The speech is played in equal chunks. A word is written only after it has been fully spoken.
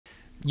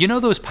You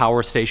know those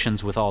power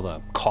stations with all the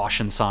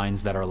caution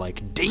signs that are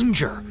like,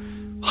 danger,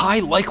 high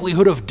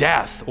likelihood of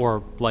death,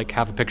 or like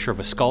have a picture of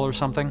a skull or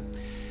something?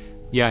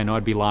 Yeah, I know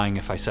I'd be lying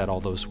if I said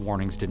all those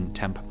warnings didn't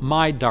tempt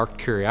my dark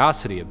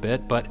curiosity a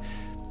bit, but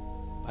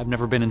I've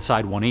never been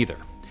inside one either.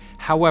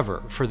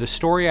 However, for the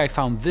story I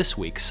found this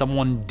week,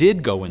 someone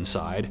did go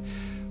inside,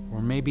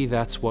 or maybe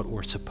that's what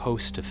we're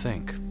supposed to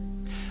think.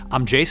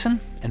 I'm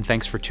Jason, and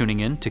thanks for tuning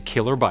in to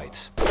Killer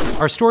Bites.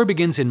 Our story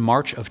begins in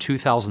March of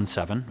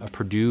 2007. A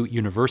Purdue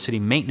University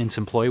maintenance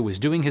employee was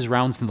doing his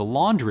rounds in the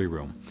laundry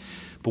room,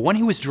 but when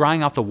he was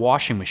drying out the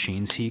washing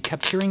machines, he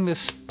kept hearing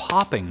this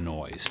popping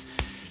noise.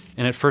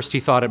 And at first he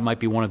thought it might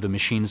be one of the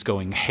machines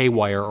going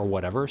haywire or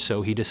whatever,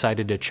 so he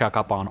decided to check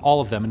up on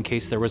all of them in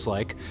case there was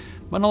like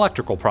an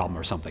electrical problem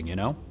or something, you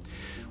know?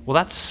 Well,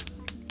 that's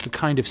the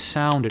kind of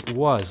sound it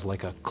was,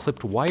 like a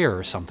clipped wire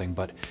or something,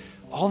 but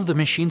all of the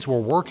machines were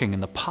working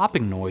and the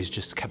popping noise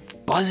just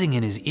kept buzzing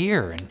in his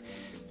ear, and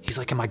he's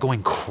like, am I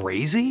going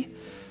crazy?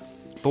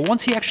 But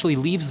once he actually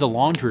leaves the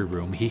laundry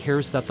room, he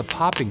hears that the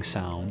popping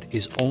sound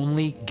is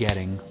only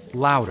getting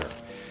louder.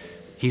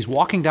 He's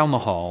walking down the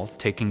hall,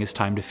 taking his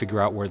time to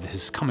figure out where this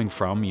is coming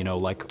from, you know,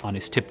 like on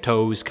his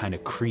tiptoes, kind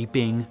of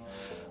creeping,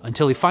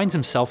 until he finds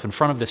himself in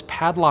front of this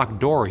padlocked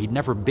door he'd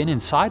never been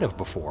inside of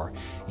before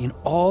in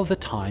all the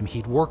time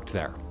he'd worked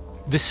there.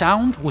 The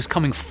sound was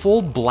coming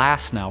full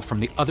blast now from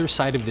the other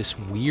side of this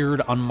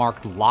weird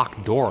unmarked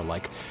locked door,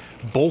 like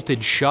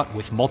bolted shut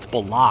with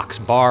multiple locks,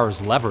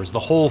 bars, levers, the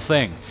whole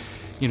thing.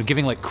 You know,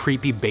 giving like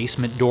creepy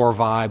basement door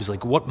vibes,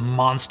 like what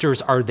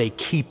monsters are they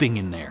keeping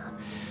in there?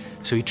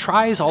 So he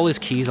tries all his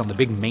keys on the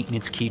big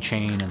maintenance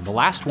keychain, and the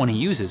last one he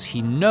uses,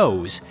 he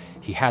knows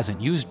he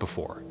hasn't used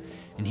before.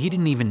 And he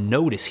didn't even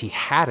notice he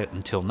had it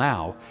until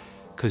now,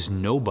 because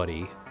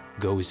nobody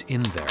goes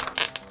in there.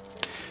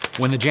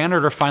 When the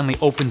janitor finally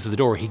opens the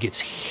door, he gets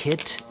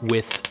hit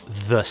with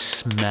the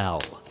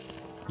smell.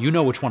 You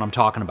know which one I'm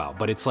talking about,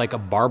 but it's like a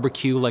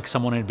barbecue, like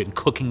someone had been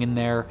cooking in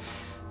there.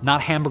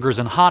 Not hamburgers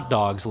and hot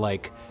dogs,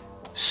 like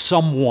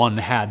someone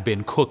had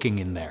been cooking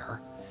in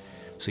there.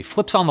 So he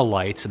flips on the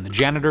lights, and the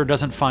janitor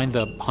doesn't find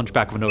the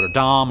Hunchback of Notre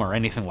Dame or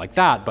anything like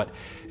that, but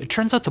it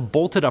turns out the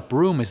bolted up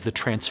room is the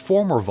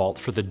transformer vault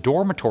for the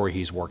dormitory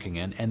he's working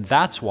in, and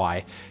that's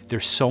why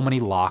there's so many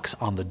locks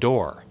on the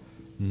door.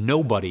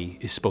 Nobody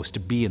is supposed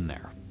to be in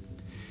there.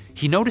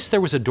 He noticed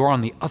there was a door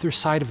on the other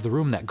side of the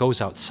room that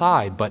goes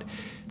outside, but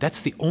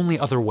that's the only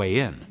other way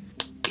in.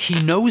 He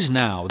knows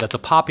now that the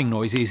popping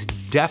noise is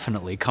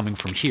definitely coming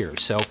from here,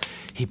 so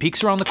he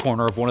peeks around the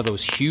corner of one of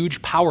those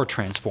huge power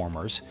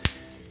transformers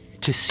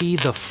to see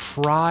the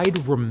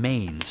fried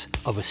remains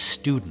of a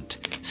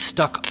student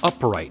stuck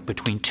upright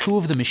between two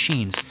of the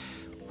machines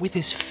with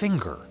his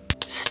finger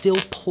still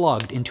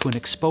plugged into an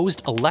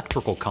exposed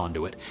electrical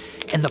conduit,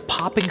 and the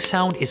popping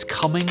sound is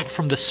coming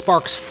from the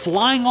sparks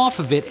flying off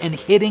of it and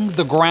hitting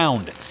the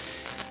ground.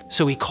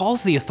 So he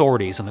calls the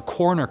authorities, and the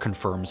coroner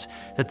confirms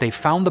that they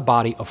found the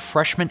body of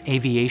freshman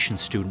aviation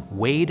student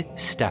Wade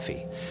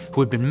Steffey,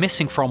 who had been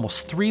missing for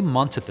almost 3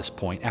 months at this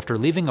point after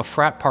leaving a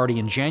frat party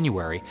in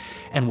January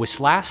and was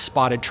last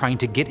spotted trying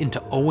to get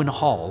into Owen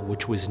Hall,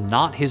 which was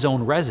not his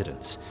own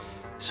residence,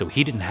 so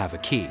he didn't have a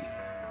key.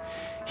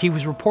 He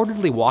was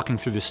reportedly walking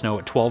through the snow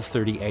at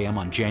 12:30 a.m.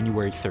 on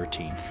January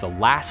 13th, the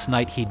last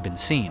night he'd been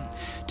seen,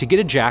 to get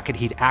a jacket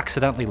he'd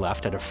accidentally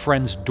left at a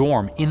friend's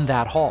dorm in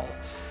that hall.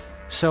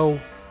 So,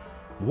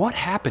 what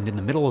happened in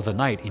the middle of the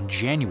night in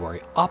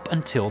January up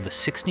until the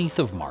 16th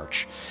of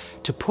March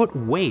to put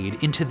Wade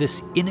into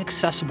this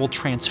inaccessible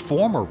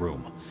transformer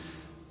room?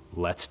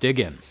 Let's dig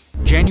in.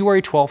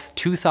 January 12th,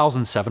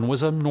 2007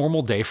 was a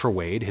normal day for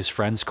Wade. His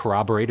friends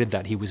corroborated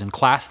that he was in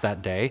class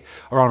that day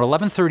around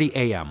 11:30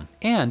 a.m.,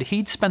 and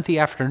he'd spent the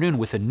afternoon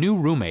with a new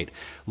roommate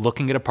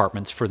looking at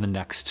apartments for the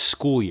next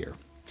school year.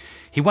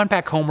 He went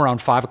back home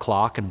around 5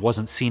 o'clock and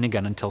wasn't seen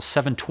again until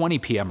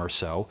 7:20 p.m. or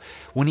so,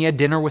 when he had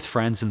dinner with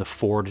friends in the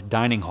Ford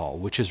dining hall,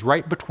 which is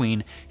right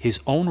between his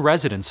own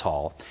residence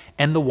hall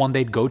and the one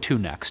they'd go to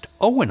next,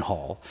 Owen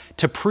Hall,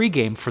 to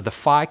pregame for the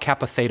Phi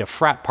Kappa Theta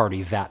frat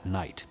party that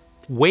night.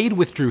 Wade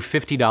withdrew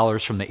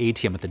 $50 from the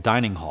ATM at the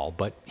dining hall,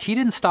 but he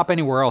didn't stop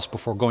anywhere else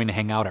before going to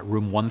hang out at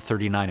room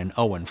 139 in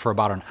Owen for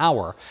about an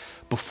hour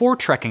before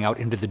trekking out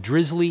into the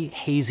drizzly,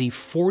 hazy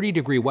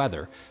 40-degree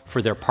weather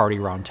for their party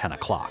around 10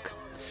 o'clock.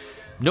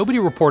 Nobody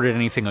reported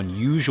anything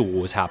unusual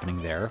was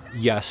happening there.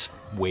 Yes,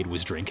 Wade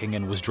was drinking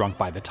and was drunk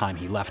by the time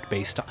he left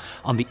based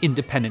on the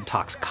independent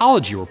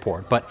toxicology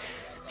report, but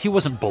he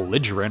wasn't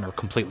belligerent or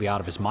completely out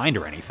of his mind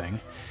or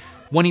anything.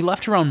 When he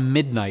left around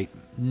midnight,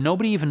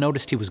 nobody even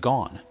noticed he was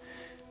gone.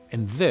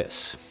 And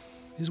this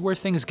is where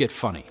things get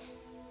funny.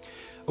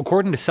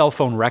 According to cell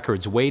phone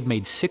records, Wade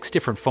made 6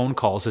 different phone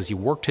calls as he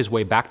worked his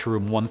way back to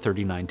room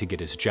 139 to get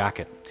his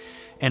jacket.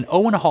 And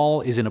Owen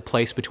Hall is in a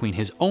place between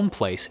his own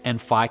place and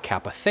Phi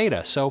Kappa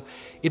Theta, so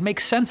it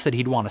makes sense that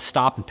he'd want to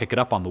stop and pick it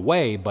up on the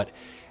way, but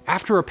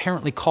after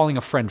apparently calling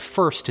a friend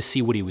first to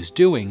see what he was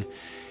doing,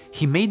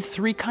 he made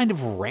 3 kind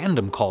of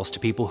random calls to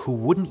people who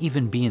wouldn't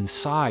even be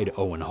inside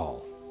Owen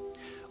Hall.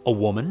 A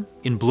woman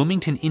in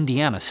Bloomington,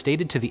 Indiana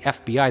stated to the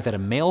FBI that a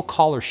male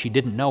caller she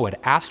didn't know had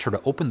asked her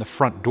to open the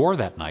front door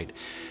that night,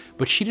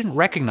 but she didn't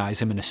recognize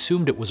him and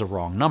assumed it was a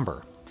wrong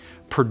number.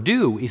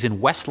 Purdue is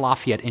in West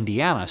Lafayette,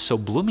 Indiana, so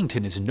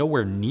Bloomington is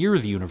nowhere near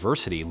the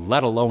university,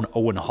 let alone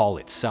Owen Hall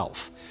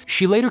itself.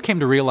 She later came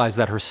to realize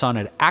that her son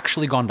had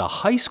actually gone to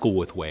high school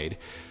with Wade,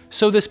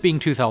 so this being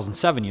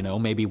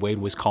 2007, maybe Wade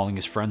was calling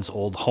his friend's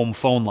old home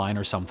phone line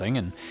or something,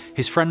 and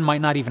his friend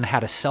might not even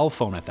had a cell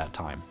phone at that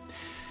time.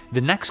 The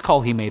next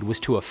call he made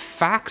was to a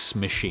fax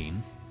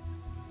machine.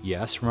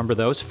 Yes, remember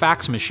those?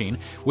 Fax machine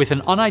with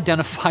an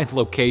unidentified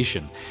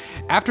location.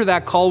 After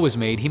that call was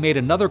made, he made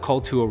another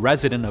call to a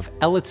resident of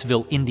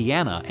Ellettsville,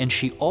 Indiana, and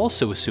she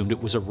also assumed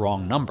it was a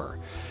wrong number,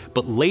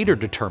 but later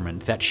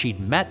determined that she'd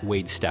met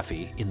Wade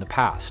Steffey in the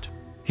past.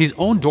 His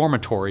own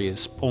dormitory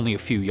is only a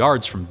few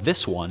yards from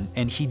this one,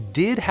 and he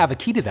did have a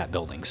key to that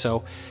building,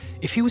 so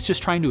if he was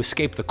just trying to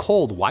escape the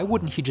cold, why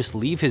wouldn't he just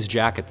leave his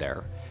jacket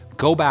there,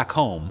 go back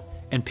home,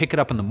 and pick it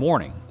up in the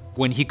morning,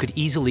 when he could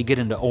easily get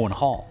into Owen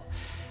Hall?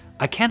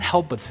 I can't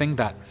help but think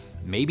that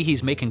maybe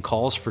he's making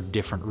calls for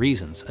different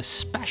reasons,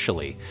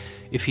 especially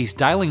if he's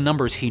dialing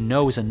numbers he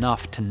knows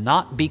enough to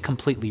not be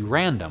completely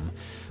random,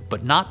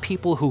 but not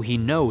people who he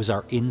knows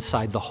are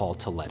inside the hall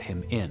to let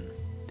him in.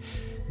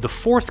 The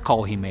fourth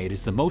call he made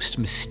is the most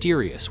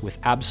mysterious, with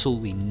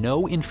absolutely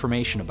no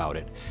information about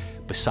it,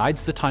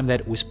 besides the time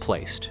that it was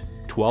placed,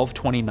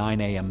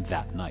 12:29 a.m.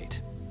 that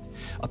night.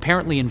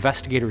 Apparently,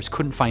 investigators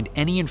couldn't find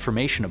any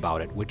information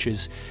about it, which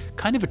is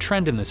kind of a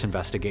trend in this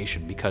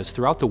investigation because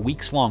throughout the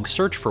weeks-long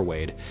search for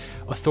Wade,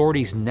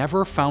 authorities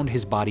never found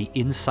his body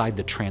inside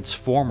the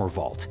transformer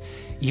vault,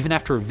 even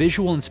after a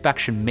visual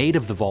inspection made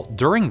of the vault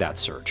during that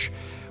search,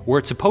 where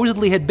it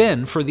supposedly had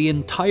been for the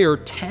entire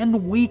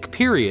 10-week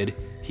period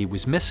he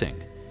was missing.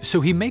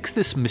 So he makes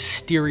this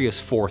mysterious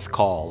fourth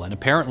call, and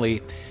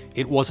apparently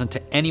it wasn't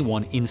to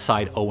anyone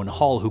inside Owen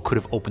Hall who could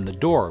have opened the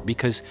door,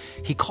 because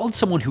he called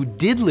someone who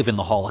did live in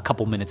the hall a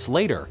couple minutes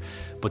later,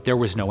 but there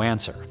was no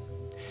answer.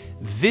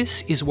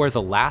 This is where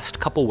the last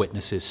couple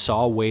witnesses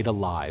saw Wade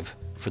alive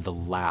for the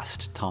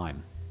last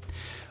time.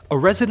 A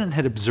resident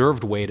had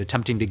observed Wade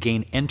attempting to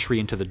gain entry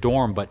into the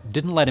dorm, but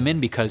didn't let him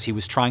in because he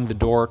was trying the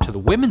door to the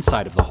women's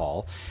side of the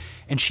hall,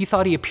 and she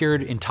thought he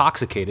appeared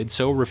intoxicated,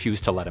 so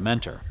refused to let him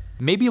enter.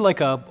 Maybe like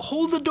a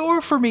 "hold the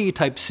door for me"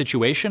 type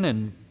situation,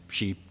 and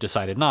she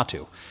decided not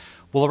to.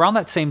 Well, around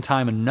that same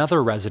time,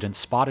 another resident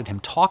spotted him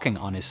talking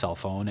on his cell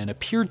phone and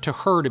appeared to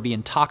her to be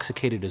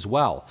intoxicated as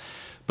well.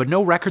 But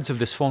no records of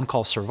this phone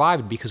call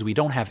survived because we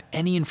don't have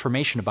any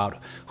information about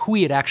who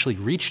he had actually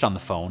reached on the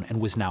phone and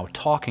was now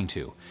talking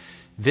to.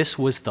 This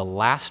was the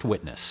last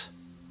witness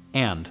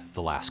and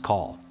the last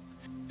call.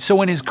 So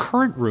when his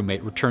current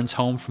roommate returns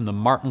home from the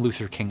Martin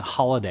Luther King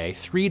holiday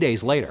 3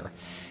 days later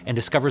and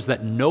discovers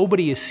that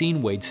nobody has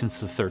seen Wade since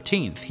the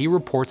 13th, he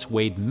reports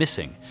Wade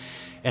missing,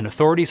 and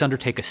authorities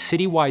undertake a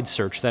citywide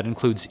search that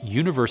includes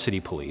university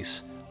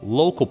police,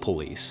 local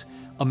police,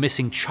 a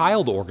missing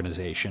child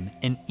organization,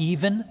 and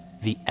even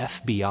the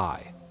FBI.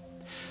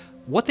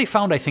 What they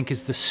found, I think,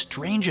 is the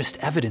strangest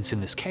evidence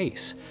in this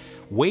case.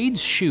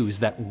 Wade's shoes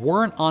that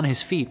weren't on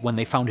his feet when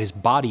they found his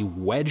body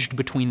wedged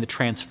between the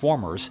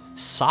transformers,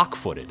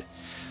 sock-footed,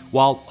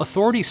 while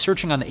authorities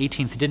searching on the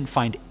 18th didn't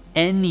find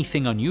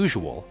anything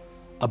unusual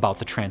about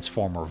the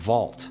transformer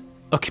vault.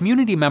 A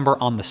community member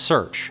on the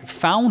search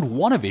found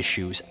one of his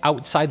shoes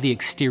outside the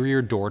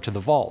exterior door to the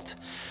vault,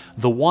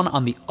 the one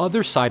on the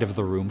other side of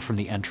the room from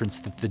the entrance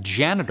that the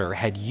janitor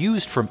had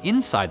used from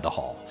inside the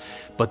hall,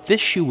 but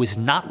this shoe was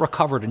not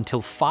recovered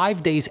until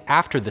 5 days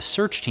after the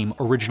search team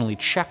originally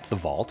checked the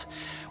vault,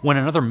 when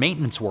another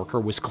maintenance worker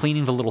was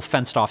cleaning the little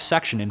fenced-off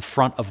section in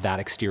front of that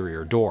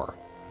exterior door.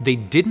 They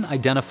didn't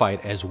identify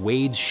it as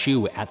Wade's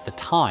shoe at the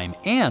time,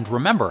 and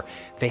remember,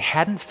 they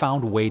hadn't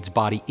found Wade's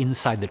body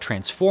inside the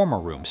transformer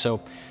room,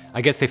 so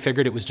I guess they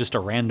figured it was just a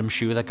random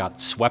shoe that got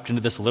swept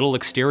into this little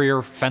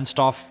exterior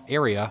fenced-off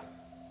area.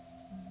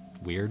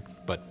 Weird,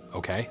 but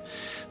okay.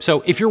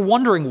 So if you're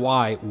wondering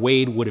why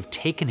Wade would have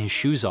taken his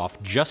shoes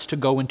off just to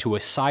go into a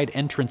side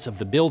entrance of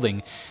the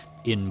building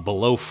in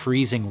below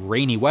freezing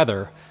rainy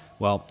weather,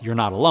 well, you're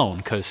not alone,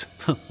 because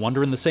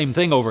wondering the same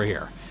thing over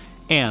here.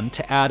 And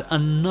to add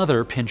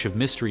another pinch of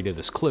mystery to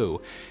this clue,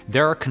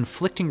 there are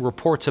conflicting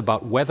reports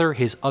about whether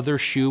his other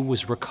shoe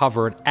was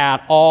recovered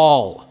at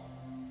all.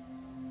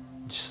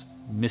 Just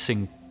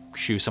missing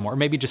shoe somewhere. Or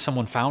maybe just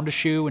someone found a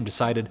shoe and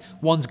decided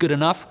one's good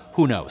enough.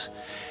 Who knows?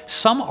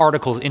 Some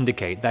articles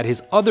indicate that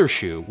his other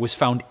shoe was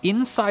found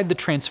inside the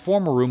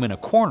transformer room in a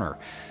corner,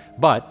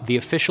 but the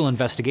official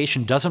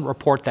investigation doesn't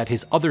report that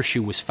his other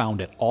shoe was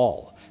found at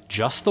all,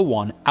 just the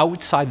one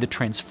outside the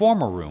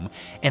transformer room,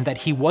 and that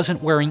he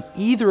wasn't wearing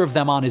either of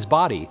them on his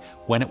body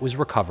when it was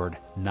recovered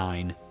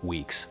 9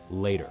 weeks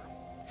later.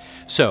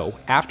 So,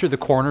 after the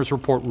coroner's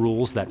report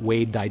rules that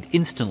Wade died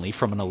instantly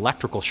from an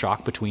electrical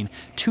shock between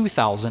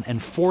 2,000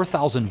 and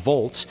 4,000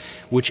 volts,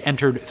 which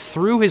entered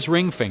through his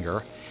ring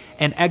finger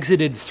and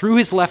exited through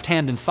his left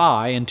hand and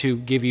thigh, and to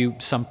give you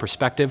some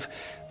perspective,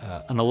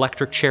 an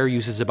electric chair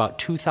uses about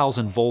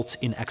 2,000 volts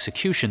in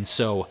execution,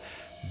 so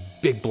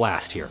Big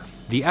blast here.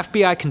 The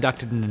FBI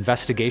conducted an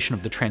investigation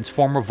of the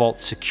Transformer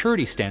Vault's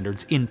security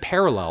standards in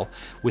parallel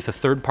with a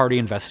third-party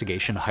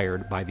investigation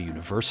hired by the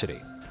university.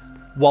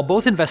 While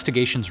both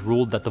investigations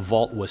ruled that the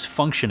vault was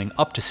functioning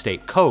up to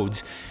state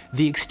codes,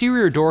 the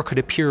exterior door could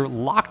appear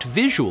locked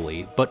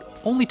visually, but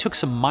only took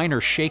some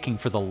minor shaking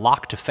for the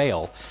lock to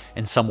fail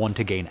and someone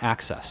to gain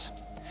access.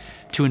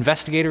 To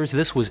investigators,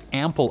 this was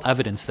ample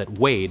evidence that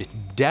Wade,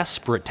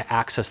 desperate to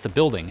access the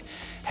building,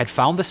 had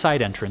found the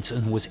side entrance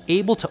and was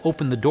able to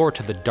open the door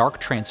to the dark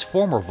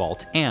Transformer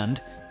Vault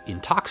and,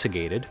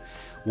 intoxicated,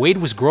 Wade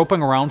was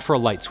groping around for a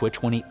light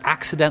switch when he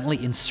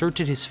accidentally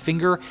inserted his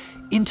finger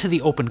into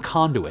the open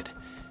conduit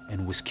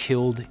and was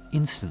killed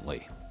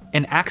instantly.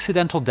 An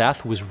accidental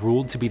death was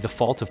ruled to be the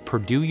fault of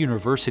Purdue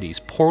University's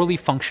poorly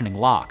functioning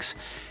locks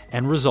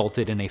and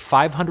resulted in a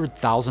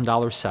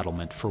 $500,000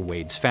 settlement for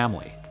Wade's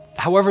family.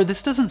 However,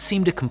 this doesn't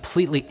seem to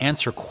completely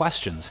answer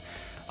questions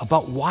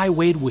about why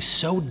Wade was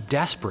so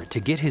desperate to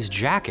get his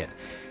jacket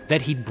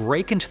that he'd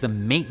break into the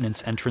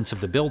maintenance entrance of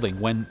the building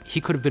when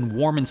he could have been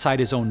warm inside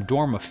his own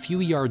dorm a few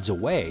yards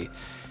away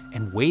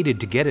and waited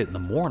to get it in the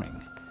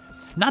morning.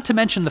 Not to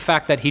mention the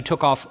fact that he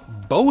took off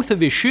both of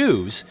his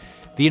shoes.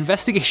 The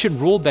investigation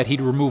ruled that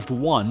he'd removed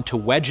one to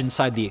wedge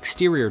inside the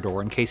exterior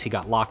door in case he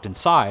got locked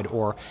inside,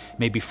 or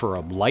maybe for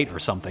a light or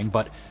something,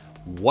 but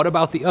what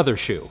about the other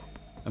shoe?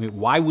 I mean,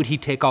 why would he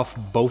take off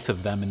both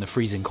of them in the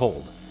freezing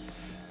cold?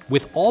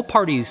 With all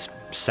parties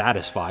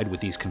satisfied with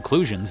these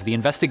conclusions, the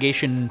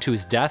investigation into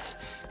his death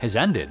has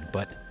ended,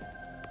 but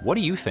what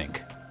do you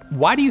think?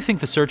 Why do you think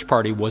the search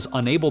party was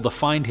unable to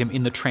find him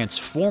in the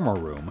Transformer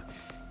room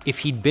if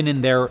he'd been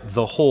in there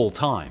the whole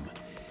time?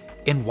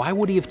 And why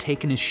would he have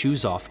taken his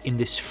shoes off in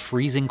this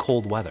freezing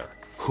cold weather?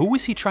 Who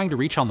was he trying to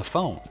reach on the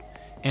phone?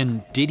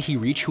 And did he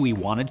reach who he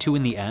wanted to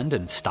in the end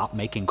and stop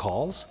making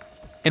calls?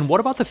 And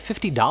what about the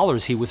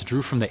 $50 he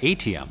withdrew from the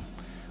ATM?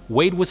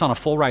 Wade was on a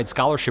full-ride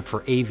scholarship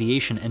for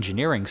aviation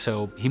engineering,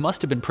 so he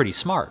must have been pretty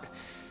smart.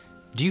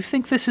 Do you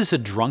think this is a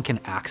drunken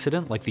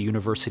accident like the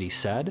university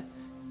said?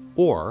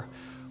 Or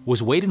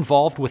was Wade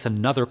involved with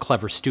another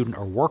clever student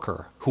or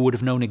worker who would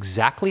have known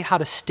exactly how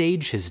to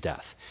stage his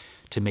death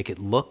to make it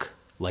look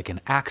like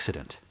an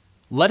accident?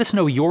 Let us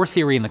know your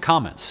theory in the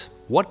comments.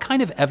 What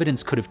kind of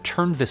evidence could have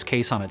turned this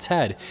case on its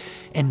head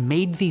and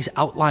made these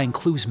outlying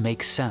clues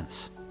make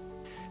sense?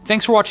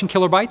 Thanks for watching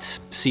Killer Bites.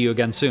 See you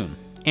again soon.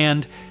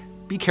 And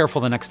be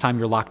careful the next time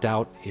you're locked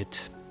out.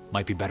 It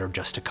might be better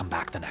just to come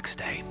back the next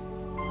day.